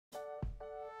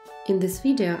In this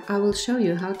video, I will show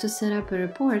you how to set up a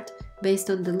report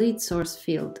based on the lead source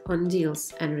field on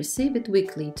deals and receive it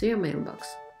weekly to your mailbox.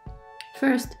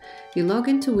 First, you log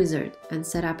into Wizard and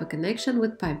set up a connection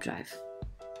with Pipedrive.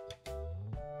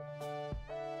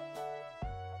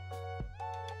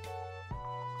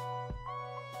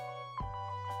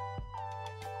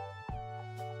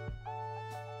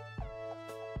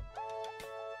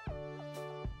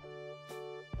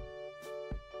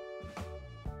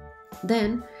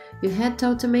 Then, you head to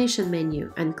Automation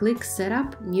menu and click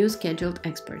Setup New Scheduled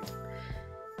Export.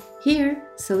 Here,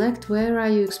 select where are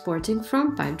you exporting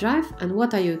from Pipedrive and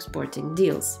what are you exporting,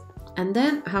 deals, and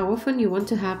then how often you want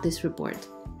to have this report.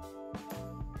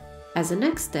 As a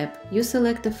next step, you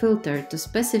select a filter to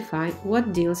specify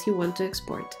what deals you want to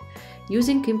export.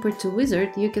 Using Import to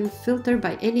Wizard, you can filter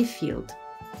by any field.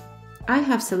 I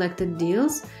have selected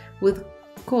deals with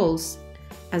calls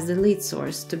as the lead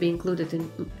source to be included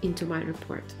into my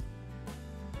report.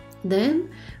 Then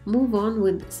move on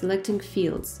with selecting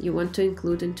fields you want to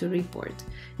include into report.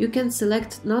 You can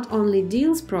select not only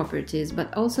deals properties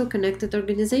but also connected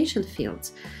organization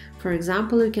fields. For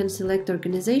example, you can select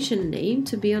organization name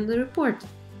to be on the report.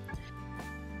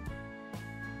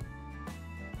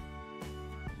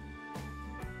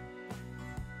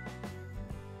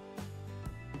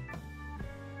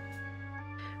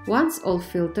 Once all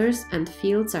filters and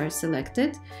fields are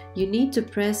selected, you need to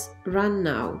press Run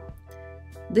Now.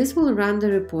 This will run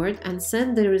the report and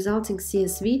send the resulting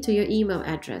CSV to your email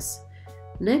address.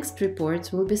 Next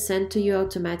reports will be sent to you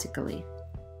automatically.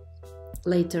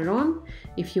 Later on,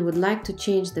 if you would like to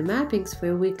change the mappings for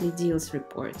your weekly deals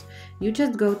report, you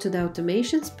just go to the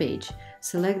Automations page,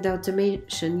 select the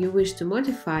automation you wish to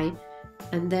modify,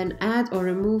 and then add or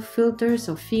remove filters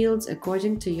or fields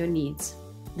according to your needs.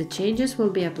 The changes will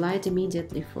be applied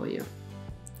immediately for you.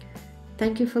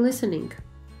 Thank you for listening.